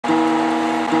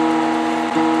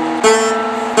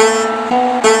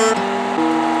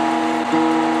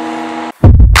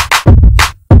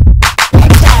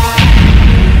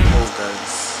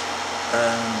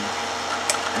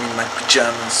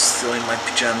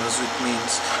pajamas, which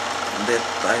means that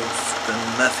I've done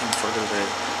nothing for the day.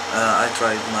 I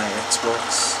tried my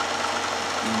Xbox,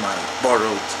 my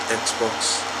borrowed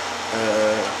Xbox,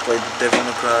 played Devil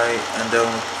May Cry and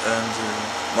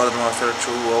Modern Warfare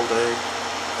 2 all day.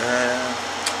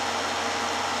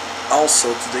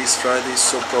 Also today is Friday,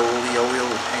 so probably I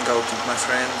will hang out with my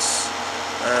friends.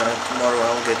 Tomorrow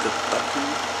I'll get a tattoo.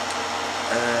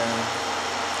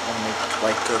 I'll make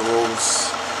like a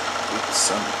rose with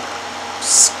some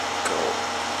skull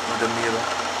in the middle.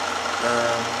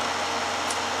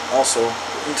 Also,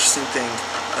 interesting thing,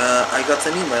 I got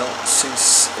an email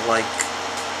since like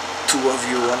 2 of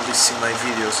you only see my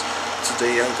videos.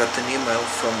 Today I got an email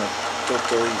from a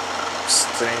totally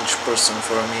strange person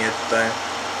for me at the time,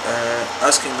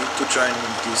 asking me to join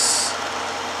this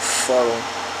forum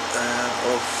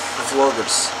of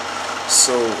vloggers.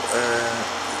 So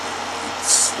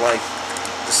it's like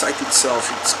the site itself,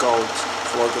 it's called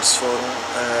Vloggers Forum.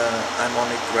 I'm on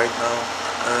it right now.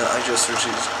 I just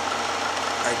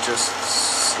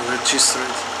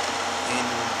registered in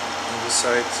the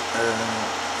site,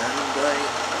 and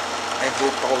I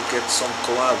hope I'll get some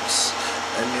collabs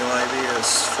and new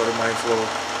ideas for my vlog.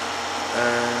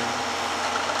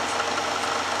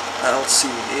 I'll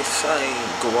see if I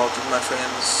go out with my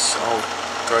friends. I'll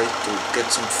try to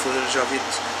get some footage of it.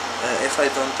 If I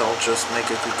don't, I'll just make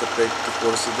a quick update to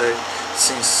close the day,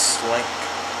 since like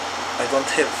I don't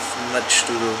have much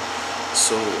to do,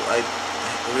 so I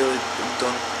really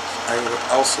don't. I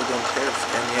also don't have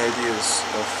any ideas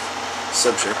of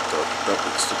subject or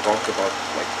topics to talk about,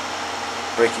 like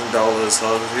breaking dollars.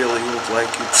 I really would like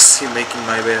you to see making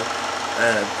my bed,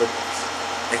 but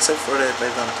except for that I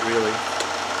don't really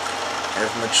have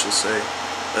much to say,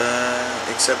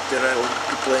 except that I will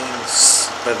be playing,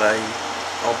 but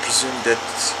I'll presume that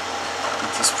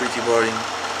it is pretty boring.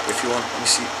 If you want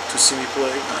to see me play,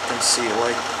 you can see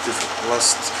like the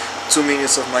last 2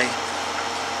 minutes of my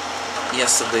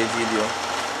yesterday video.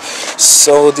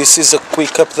 So this is a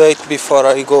quick update before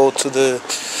I go to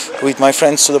with my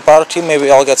friends to the party. Maybe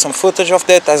I'll get some footage of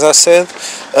that. As I said,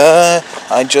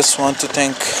 I just want to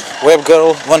thank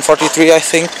Webgirl 143, I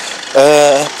think,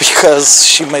 because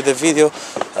she made a video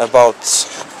about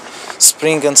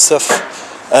spring and stuff,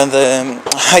 and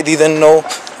I didn't know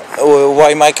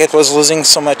why my cat was losing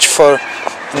so much fur.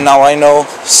 Now I know,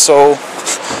 so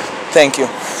thank you.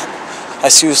 I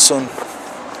see you soon.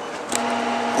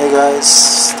 Hey guys,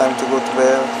 it's time to go to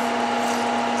bed.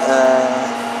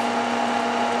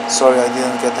 Sorry I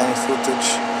didn't get any footage.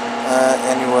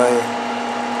 Anyway,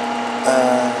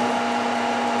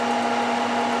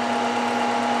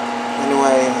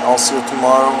 I'll see you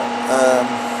tomorrow.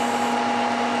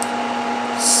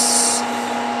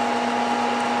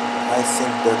 I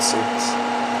think that's it.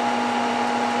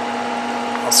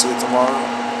 I'll see you tomorrow,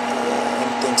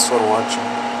 and thanks for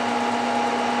watching.